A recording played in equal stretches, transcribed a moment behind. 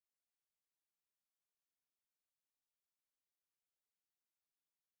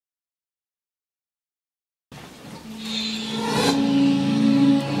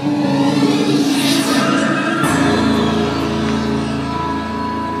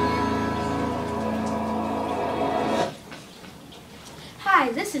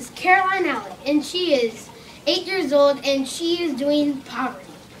this is Caroline Allen, and she is 8 years old, and she is doing poverty.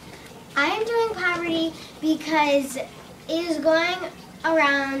 I am doing poverty because it is going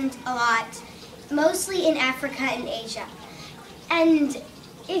around a lot, mostly in Africa and Asia. And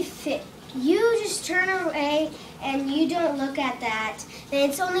if you just turn away and you don't look at that, then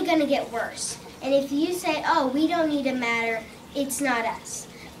it's only going to get worse. And if you say, oh, we don't need to matter, it's not us.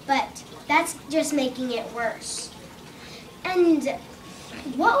 But that's just making it worse. And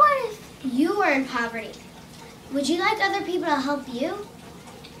what would if you were in poverty? Would you like other people to help you?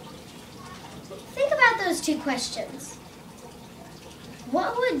 Think about those two questions.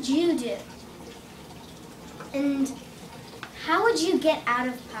 What would you do? And how would you get out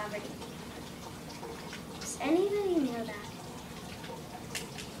of poverty?